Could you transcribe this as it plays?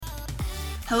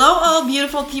Hello, all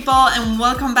beautiful people, and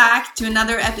welcome back to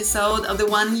another episode of the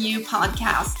One You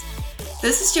podcast.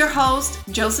 This is your host,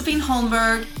 Josephine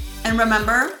Holmberg, and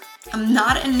remember, I'm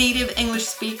not a native English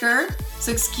speaker,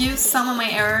 so excuse some of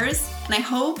my errors, and I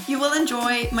hope you will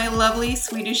enjoy my lovely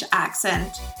Swedish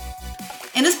accent.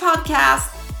 In this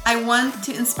podcast, I want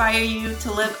to inspire you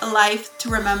to live a life to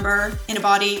remember in a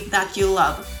body that you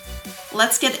love.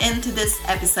 Let's get into this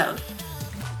episode.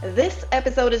 This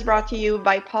episode is brought to you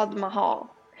by Pod Mahal.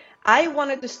 I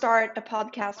wanted to start a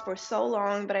podcast for so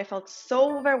long, but I felt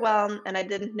so overwhelmed and I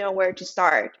didn't know where to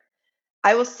start.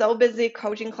 I was so busy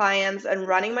coaching clients and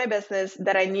running my business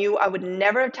that I knew I would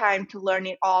never have time to learn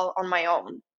it all on my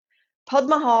own. Pod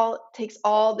Mahal takes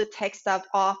all the tech stuff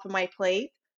off of my plate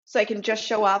so I can just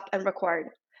show up and record.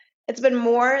 It's been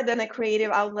more than a creative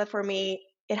outlet for me.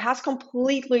 It has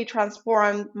completely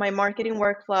transformed my marketing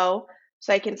workflow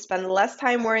so I can spend less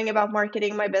time worrying about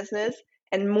marketing my business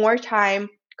and more time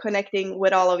connecting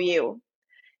with all of you.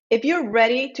 If you're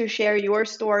ready to share your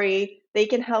story, they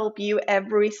can help you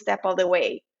every step of the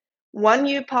way. One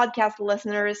You podcast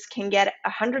listeners can get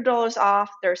 $100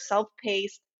 off their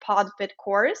self-paced PodFit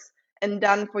course and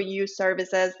done for you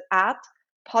services at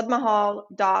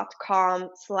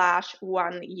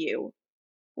podmahal.com/oneyou.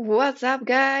 What's up,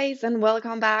 guys, and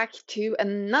welcome back to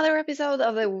another episode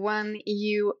of the One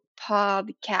You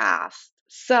podcast.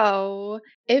 So,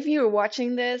 if you're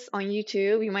watching this on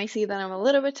YouTube, you might see that I'm a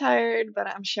little bit tired, but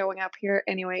I'm showing up here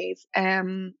anyways.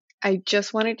 I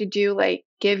just wanted to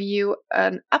give you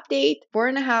an update.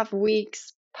 4.5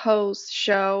 weeks post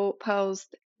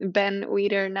Ben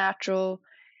Weider Natural.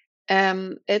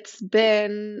 It's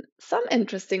been some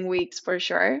interesting weeks for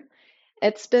sure.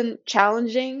 It's been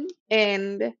challenging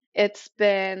and it's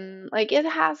been it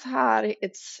has had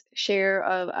its share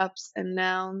of ups and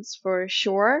downs for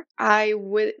sure. I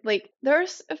would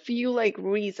there's a few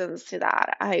reasons to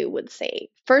that, I would say.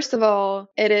 First of all,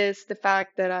 it is the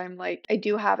fact that I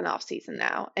do have an off season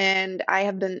now and I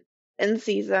have been in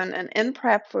season and in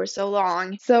prep for so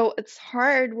long. So it's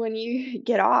hard when you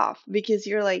get off because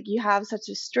you have such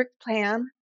a strict plan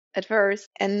at first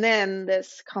and then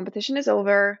this competition is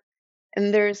over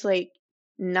and there's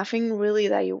nothing really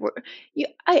that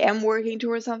I am working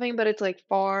towards something, but it's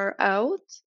far out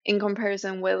in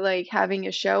comparison with having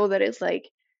a show that is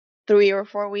 3 or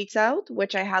 4 weeks out,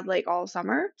 which I had all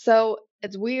summer. So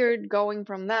it's weird going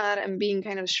from that and being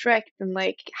kind of strict and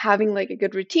having a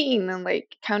good routine and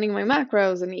counting my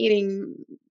macros and eating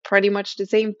pretty much the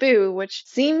same food, which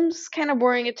seems kind of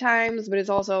boring at times, but it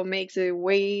also makes it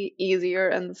way easier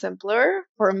and simpler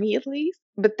for me at least.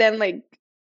 But then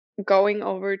going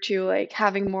over to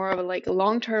having more of a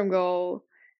long-term goal,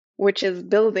 which is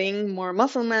building more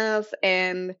muscle mass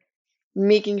and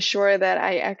making sure that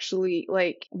I actually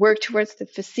work towards the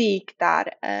physique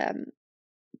that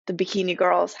the bikini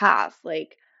girls has. I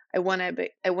want to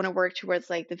work towards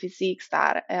the physiques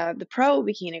that the pro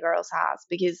bikini girls has,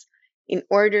 because in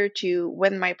order to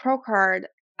win my pro card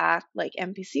at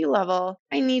NPC level,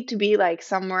 I need to be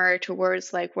somewhere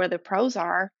towards where the pros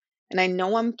are. And I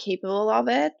know I'm capable of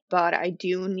it, but I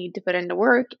do need to put in the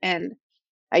work and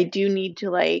I do need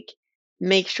to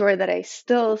make sure that I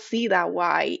still see that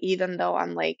why, even though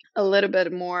I'm a little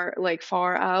bit more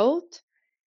far out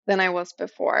than I was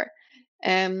before.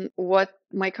 And what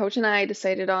my coach and I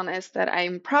decided on is that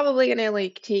I'm probably gonna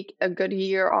take a good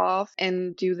year off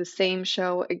and do the same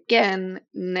show again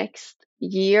next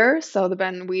year. So the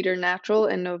Ben Weider Natural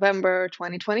in November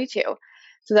 2022.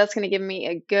 So that's gonna give me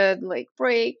a good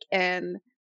break and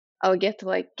I'll get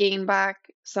to gain back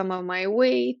some of my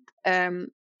weight,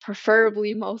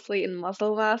 preferably mostly in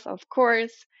muscle mass, of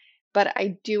course. But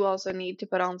I do also need to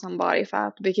put on some body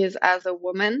fat because as a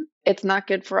woman, it's not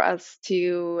good for us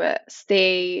to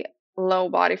stay low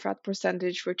body fat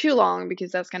percentage for too long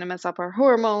because that's going to mess up our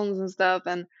hormones and stuff.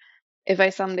 And if I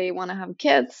someday want to have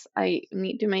kids, I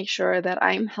need to make sure that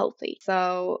I'm healthy.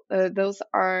 So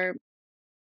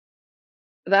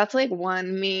that's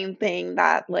one main thing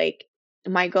that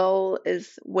my goal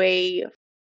is way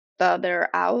further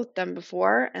out than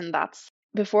before, and that's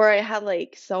before I had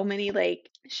so many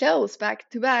shows back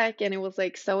to back, and it was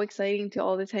so exciting to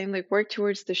all the time work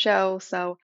towards the show,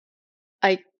 so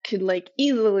I could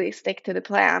easily stick to the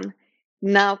plan.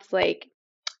 Now it's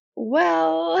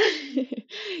well,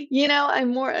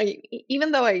 I'm more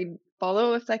even though I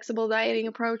follow a flexible dieting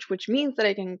approach, which means that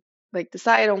I can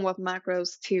decide on what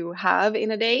macros to have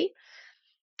in a day.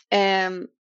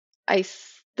 I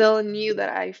still knew that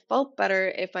I felt better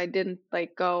if I didn't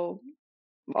go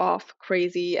off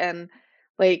crazy and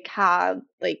had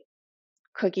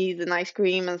cookies and ice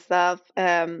cream and stuff,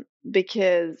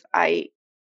 because I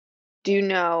do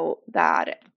know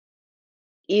that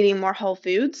eating more whole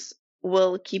foods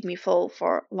will keep me full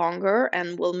for longer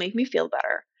and will make me feel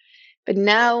better. But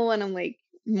now when I'm like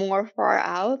more far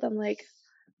out, I'm like,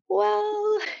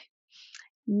 well,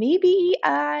 maybe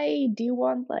I do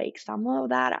want like some of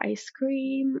that ice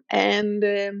cream,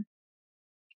 and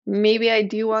maybe I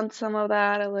do want some of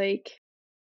that like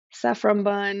saffron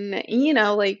bun,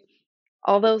 like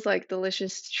all those like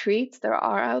delicious treats there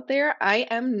are out there. I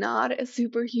am not a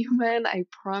superhuman, I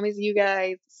promise you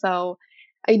guys. So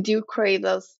I do crave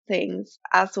those things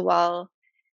as well.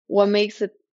 What makes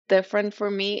it different for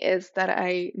me is that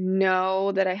I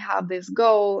know that I have this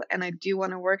goal and I do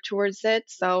want to work towards it.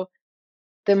 So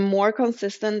the more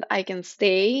consistent I can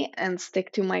stay and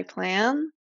stick to my plan,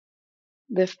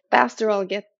 the faster I'll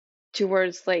get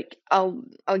towards like I'll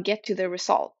get to the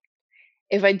result.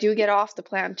 If I do get off the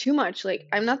plan too much, like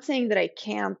I'm not saying that I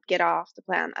can't get off the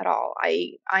plan at all.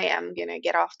 I am gonna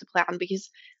get off the plan because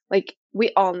like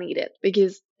we all need it.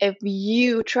 Because if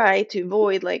you try to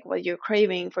avoid like what you're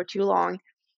craving for too long,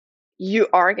 you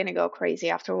are gonna go crazy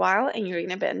after a while and you're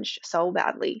gonna binge so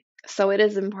badly. So it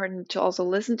is important to also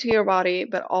listen to your body,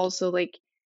 but also like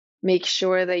make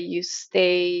sure that you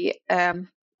stay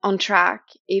on track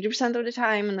 80% of the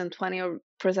time, and then 20%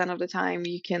 of the time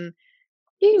you can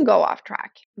go off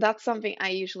track. That's something I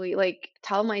usually like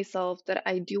tell myself, that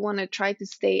I do want to try to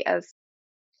stay as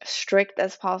strict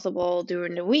as possible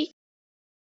during the week,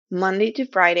 Monday to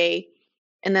Friday.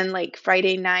 And then like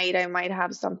Friday night, I might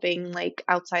have something like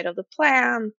outside of the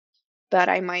plan, but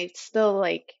I might still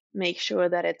like make sure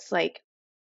that it's like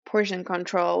portion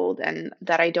controlled and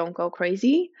that I don't go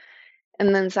crazy.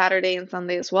 And then Saturday and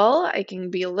Sunday as well, I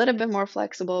can be a little bit more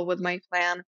flexible with my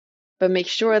plan, but make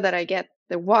sure that I get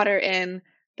the water in,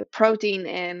 the protein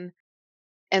in,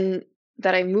 and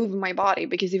that I move my body.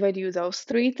 Because if I do those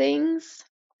three things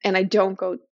and I don't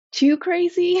go too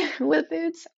crazy with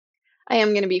foods, I am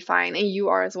going to be fine. And you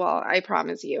are as well, I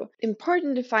promise you.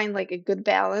 Important to find like a good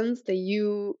balance that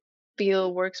you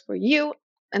feel works for you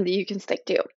and that you can stick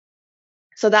to.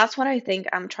 So that's what I think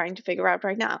I'm trying to figure out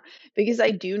right now, because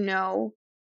I do know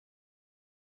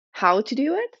how to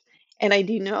do it and I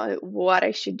do know what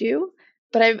I should do,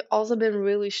 but I've also been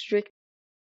really strict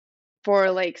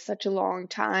for like such a long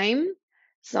time.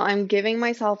 So I'm giving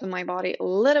myself and my body a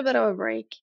little bit of a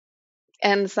break.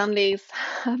 And some days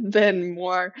have been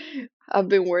worse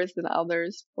than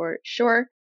others for sure.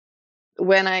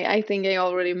 I think I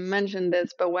already mentioned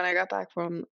this, but when I got back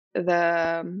from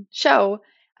the show,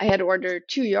 I had ordered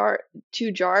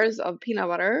two jars of peanut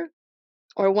butter,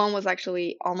 or one was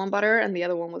actually almond butter and the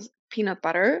other one was peanut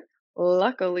butter.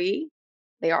 Luckily,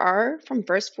 they are from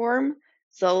First Form,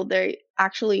 so they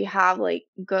actually have like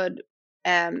good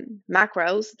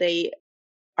macros. They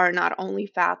are not only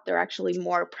fat, they're actually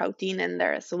more protein in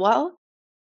there as well.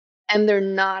 And they're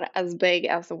not as big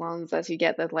as the ones as you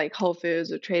get at like Whole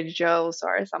Foods or Trader Joe's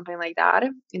or something like that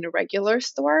in a regular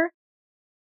store.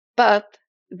 But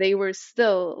they were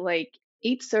still like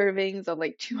 8 servings of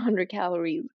like 200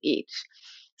 calories each.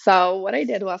 So what I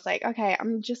did was like, okay,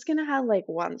 I'm just gonna have like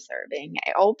one serving.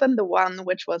 I opened the one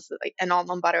which was like an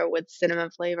almond butter with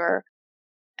cinnamon flavor,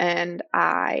 and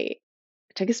I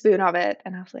took a spoon of it,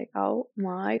 and I was like, oh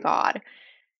my God,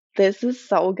 this is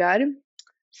so good.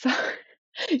 So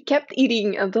kept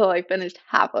eating until I finished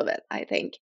half of it, I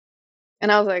think.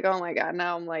 And I was like, oh my God,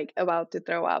 now I'm like about to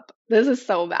throw up. This is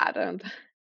so bad. And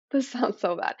this sounds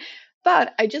so bad.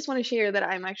 But I just want to share that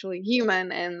I'm actually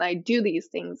human and I do these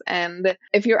things. And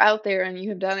if you're out there and you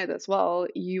have done it as well,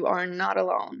 you are not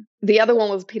alone. The other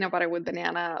one was peanut butter with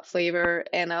banana flavor.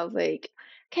 And I was like,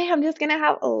 okay, I'm just going to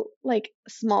have a like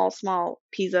small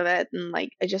piece of it. And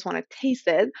like, I just want to taste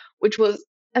it, which was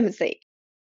a mistake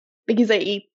because I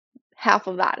ate half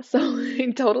of that. So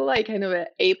in total, I kind of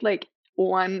ate like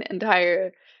one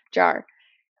entire jar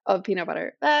of peanut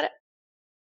butter. But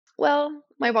well,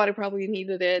 my body probably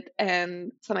needed it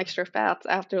and some extra fats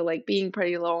after like being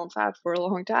pretty low on fat for a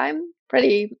long time.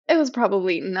 It was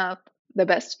probably not the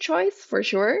best choice for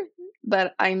sure,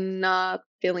 but I'm not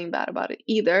feeling bad about it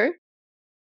either.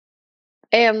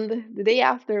 And the day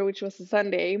after, which was a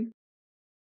Sunday,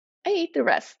 I ate the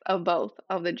rest of both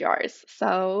of the jars.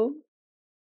 So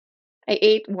I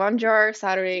ate one jar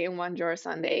Saturday and one jar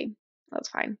Sunday. That's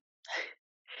fine.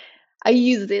 I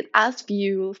used it as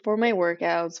fuel for my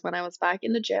workouts when I was back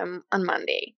in the gym on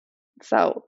Monday.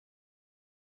 So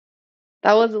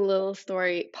that was a little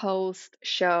story post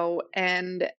show.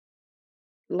 And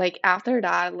like after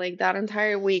that, like that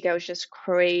entire week, I was just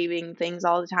craving things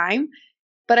all the time.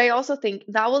 But I also think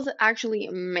that was actually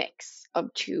a mix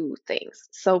of two things.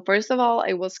 So, first of all,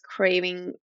 I was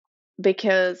craving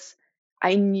because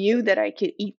I knew that I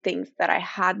could eat things that I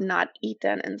had not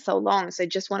eaten in so long. So I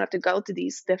just wanted to go to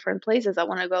these different places. I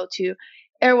want to go to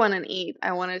Erewhon and eat.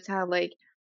 I wanted to have like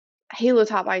Halo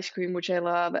Top ice cream, which I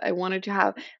love. I wanted to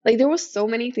have like there was so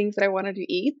many things that I wanted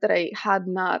to eat that I had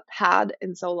not had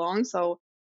in so long. So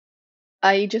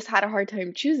I just had a hard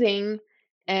time choosing.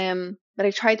 But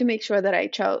I tried to make sure that I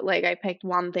chose like I picked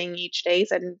one thing each day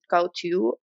so I didn't go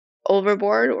too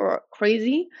overboard or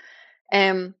crazy.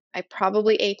 I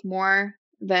probably ate more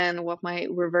than what my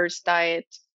reverse diet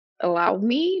allowed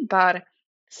me, but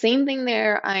same thing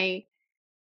there. I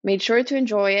made sure to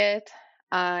enjoy it.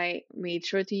 I made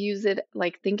sure to use it,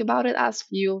 like think about it as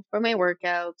fuel for my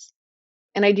workouts.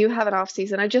 And I do have an off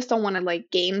season. I just don't want to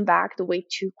like gain back the weight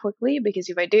too quickly because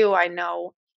if I do, I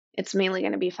know it's mainly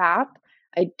going to be fat.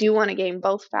 I do want to gain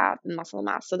both fat and muscle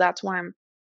mass. So that's why I'm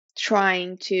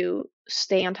trying to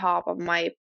stay on top of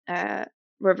my uh,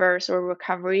 reverse or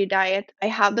recovery diet. I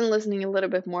have been listening a little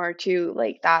bit more to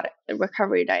like that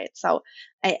recovery diet. So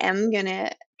I am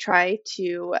gonna try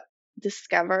to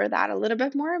discover that a little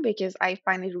bit more because I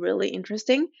find it really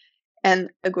interesting and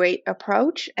a great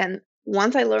approach. And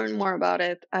once I learn more about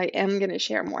it, I am going to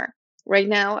share more. Right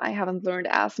now, I haven't learned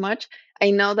as much.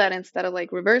 I know that instead of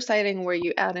like reverse dieting, where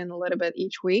you add in a little bit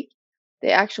each week,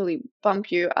 they actually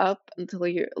bump you up until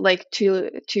you're like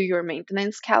to your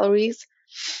maintenance calories,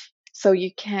 so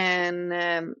you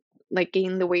can like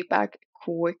gain the weight back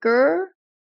quicker.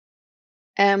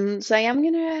 So I am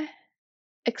gonna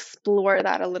explore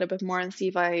that a little bit more and see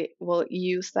if I will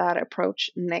use that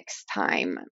approach next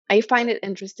time. I find it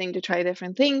interesting to try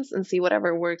different things and see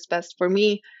whatever works best for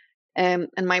me and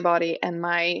my body and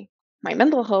my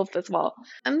mental health as well.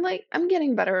 I'm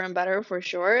getting better and better for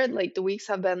sure. Like the weeks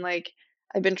have been like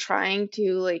I've been trying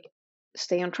to like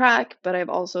stay on track, but I've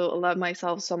also allowed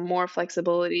myself some more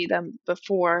flexibility than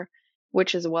before,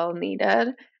 which is well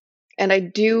needed. And I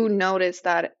do notice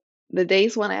that the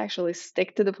days when I actually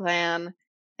stick to the plan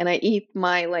and I eat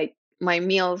my like my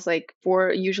meals like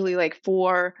usually like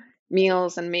four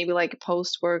meals and maybe like a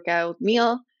post workout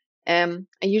meal, I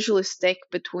usually stick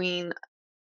between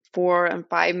 4 and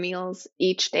 5 meals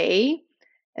each day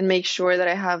and make sure that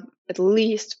I have at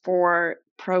least four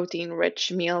protein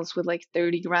rich meals with like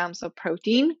 30 grams of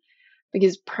protein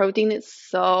because protein is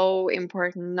so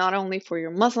important not only for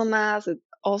your muscle mass, it's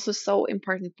also so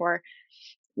important for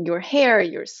your hair,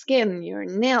 your skin, your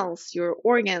nails, your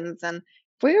organs, and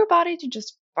for your body to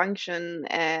just function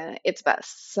its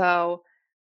best. So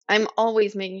I'm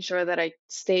always making sure that I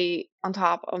stay on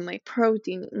top of my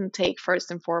protein intake first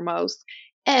and foremost.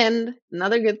 And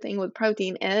another good thing with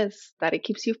protein is that it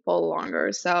keeps you full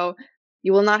longer. So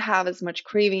you will not have as much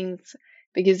cravings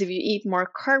because if you eat more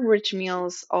carb rich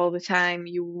meals all the time,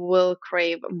 you will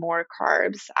crave more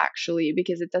carbs actually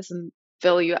because it doesn't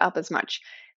fill you up as much.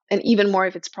 And even more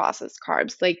if it's processed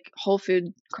carbs, like whole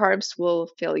food carbs will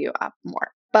fill you up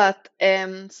more. But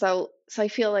so I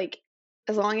feel like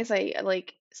as long as I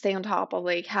like stay on top of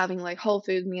like having like whole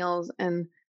food meals and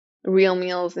real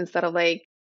meals instead of like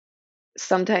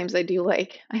sometimes I do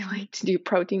like I like to do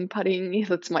protein pudding.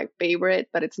 That's my favorite,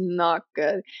 but it's not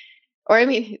good. Or I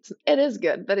mean it is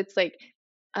good, but it's like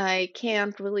I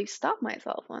can't really stop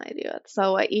myself when I do it.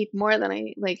 So I eat more than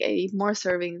I eat more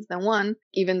servings than one,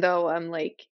 even though I'm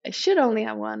like I should only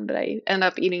have one, but I end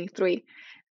up eating three.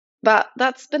 But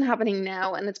that's been happening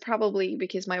now, and it's probably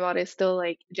because my body is still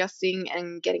like adjusting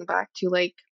and getting back to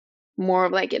like more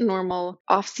of like a normal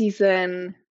off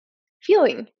season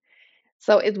feeling.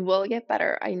 So it will get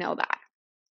better. I know that.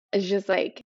 It's just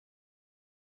like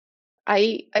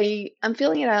I'm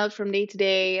feeling it out from day to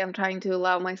day. I'm trying to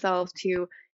allow myself to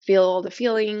feel all the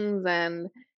feelings and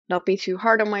not be too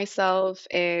hard on myself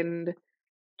and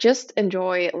just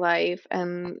enjoy life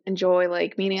and enjoy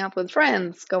like meeting up with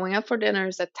friends, going out for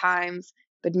dinners at times,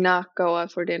 but not go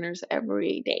out for dinners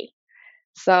every day.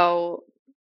 So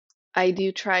I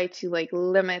do try to like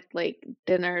limit like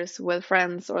dinners with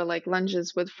friends or like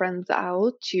lunches with friends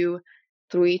out to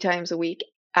 3 times a week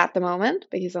at the moment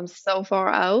because I'm so far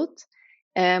out.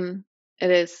 Um, it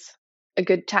is a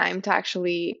good time to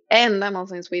actually, and I'm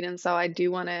also in Sweden, so I do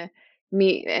want to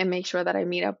meet and make sure that I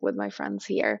meet up with my friends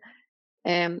here.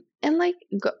 And like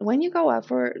when you go out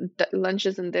for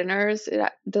lunches and dinners, it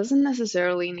doesn't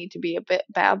necessarily need to be a bit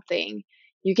bad thing.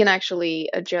 You can actually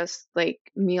adjust like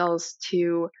meals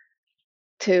to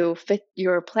fit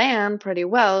your plan pretty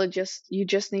well. Just you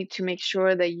just need to make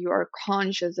sure that you are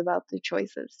conscious about the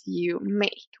choices you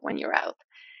make when you're out.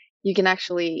 You can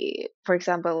actually, for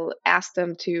example, ask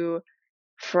them to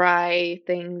fry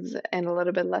things in a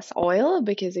little bit less oil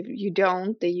because if you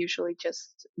don't, they usually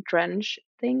just drench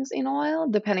things in oil,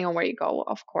 depending on where you go,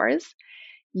 of course.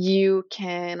 You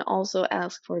can also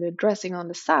ask for the dressing on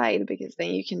the side, because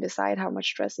then you can decide how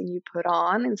much dressing you put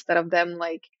on instead of them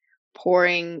like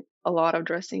pouring a lot of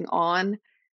dressing on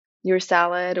your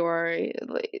salad or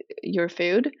your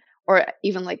food, or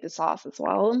even like the sauce as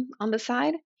well on the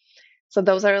side. So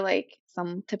those are like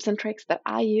some tips and tricks that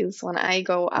I use when I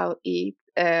go out eat,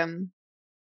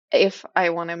 if I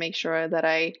want to make sure that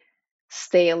I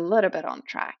stay a little bit on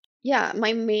track. Yeah,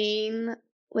 my main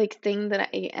like thing that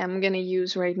I am gonna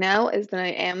use right now is that I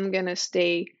am gonna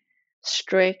stay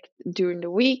strict during the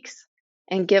weeks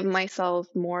and give myself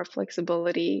more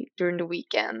flexibility during the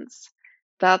weekends.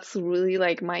 That's really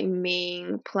like my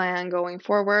main plan going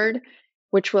forward,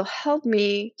 which will help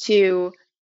me to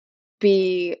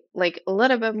be like a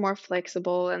little bit more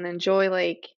flexible and enjoy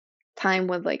like time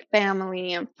with like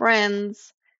family and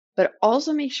friends, but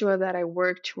also make sure that I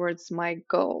work towards my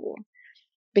goal.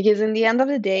 Because in the end of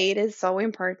the day, it is so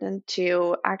important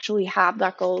to actually have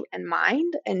that goal in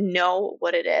mind and know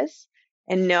what it is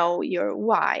and know your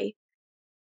why,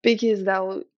 because that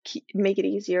will make it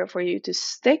easier for you to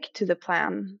stick to the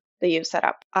plan that you've set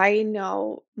up. I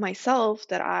know myself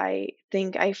that I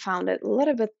think I found it a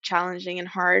little bit challenging and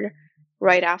hard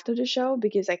right after the show,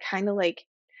 because I kind of like,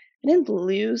 I didn't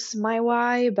lose my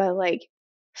why, but like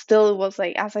still it was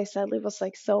like, as I said, it was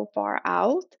like so far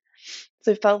out. So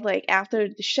it felt like after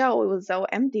the show, it was so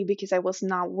empty because I was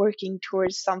not working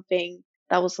towards something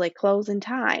that was like close in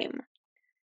time.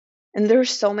 And there's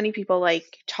so many people like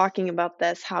talking about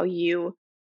this, how you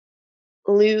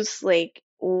lose like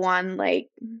one, like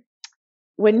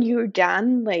when you're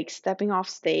done, like stepping off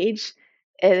stage,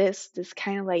 it is this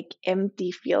kind of like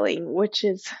empty feeling, which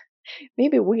is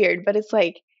maybe weird, but it's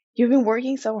like you've been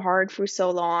working so hard for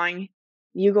so long.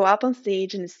 You go up on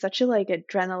stage and it's such a like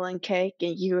adrenaline kick,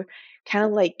 and you kind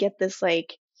of like get this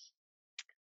like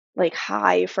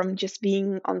high from just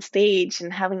being on stage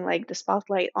and having like the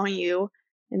spotlight on you,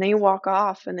 and then you walk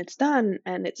off and it's done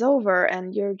and it's over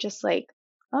and you're just like,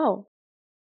 oh,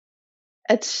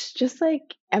 it's just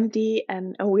like empty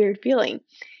and a weird feeling,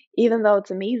 even though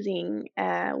it's amazing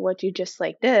what you just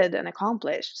like did and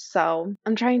accomplished. So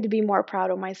I'm trying to be more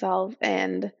proud of myself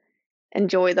and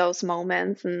enjoy those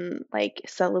moments and like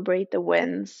celebrate the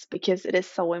wins, because it is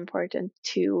so important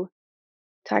to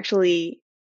actually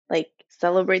like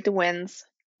celebrate the wins,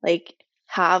 like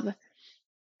have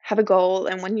a goal,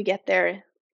 and when you get there,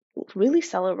 really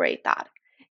celebrate that.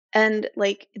 And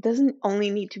like it doesn't only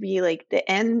need to be like the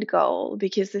end goal,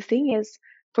 because the thing is,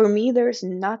 for me, there's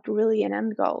not really an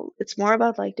end goal. It's more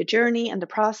about like the journey and the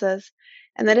process.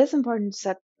 And that is important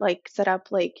to set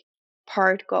up like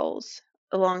part goals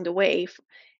along the way.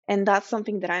 And that's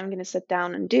something that I'm gonna sit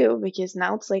down and do, because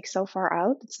now it's like so far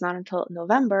out. It's not until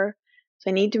November.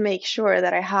 So I need to make sure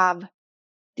that I have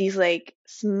these like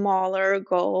smaller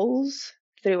goals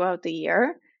throughout the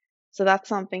year. So that's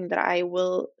something that I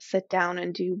will sit down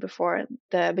and do before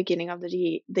the beginning of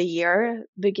the year,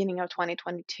 beginning of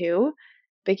 2022,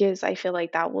 because I feel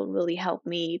like that will really help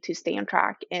me to stay on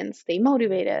track and stay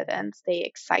motivated and stay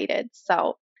excited.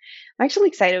 So I'm actually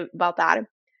excited about that.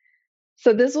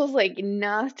 So this was like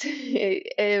not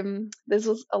this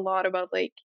was a lot about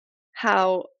like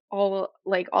how all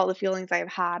the feelings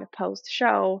I've had post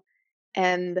show,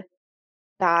 and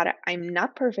that I'm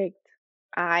not perfect.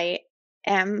 I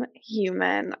am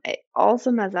human. I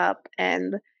also mess up.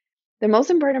 And the most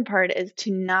important part is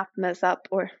to not mess up,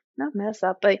 or not mess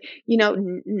up, but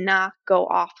not go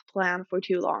off plan for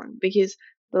too long, because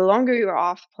the longer you're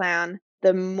off plan,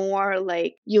 the more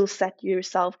like you'll set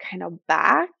yourself kind of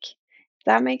back. If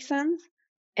that makes sense.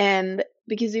 And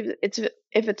because if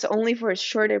it's only for a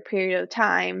shorter period of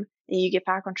time and you get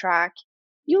back on track,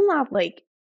 you'll not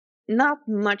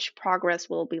much progress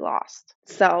will be lost.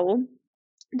 So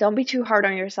don't be too hard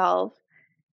on yourself.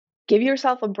 Give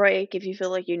yourself a break if you feel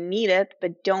like you need it,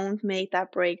 but don't make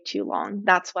that break too long.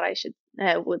 That's what I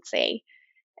would say.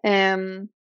 Um,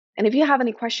 and if you have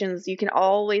any questions, you can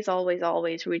always, always,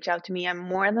 always reach out to me. I'm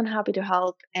more than happy to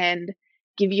help and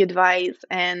give you advice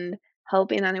and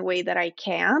help in any way that I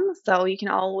can. So you can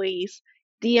always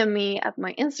DM me at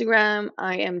my Instagram.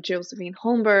 I am Josephine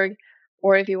Holmberg.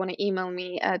 Or if you want to email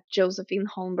me at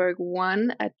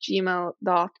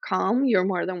josephineholmberg1@gmail.com, you're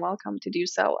more than welcome to do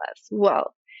so as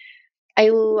well. I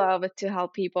love to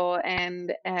help people,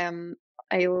 and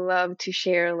I love to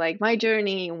share like my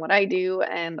journey and what I do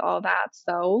and all that.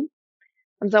 So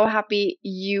I'm so happy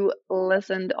you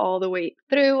listened all the way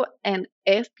through. And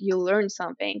if you learned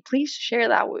something, please share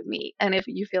that with me. And if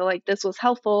you feel like this was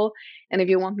helpful, and if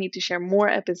you want me to share more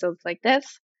episodes like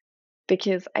this,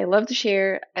 because I love to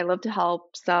share, I love to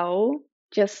help. So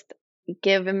just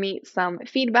give me some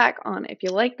feedback on if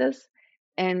you like this,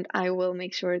 and I will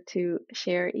make sure to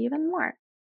share even more.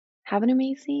 Have an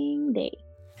amazing day.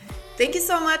 Thank you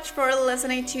so much for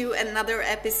listening to another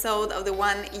episode of the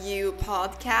One You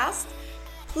podcast.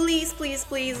 Please, please,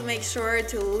 please make sure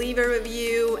to leave a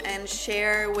review and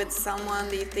share with someone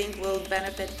that you think will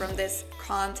benefit from this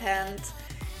content.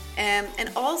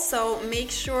 And also make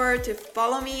sure to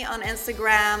follow me on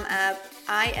Instagram at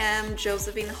I am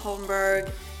Josephine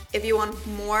Holmberg if you want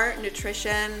more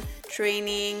nutrition,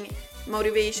 training,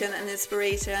 motivation and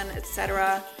inspiration,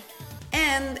 etc.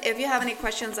 And if you have any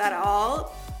questions at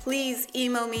all, please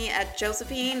email me at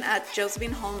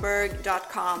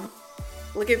josephineholmberg.com.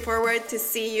 Looking forward to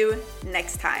see you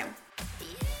next time.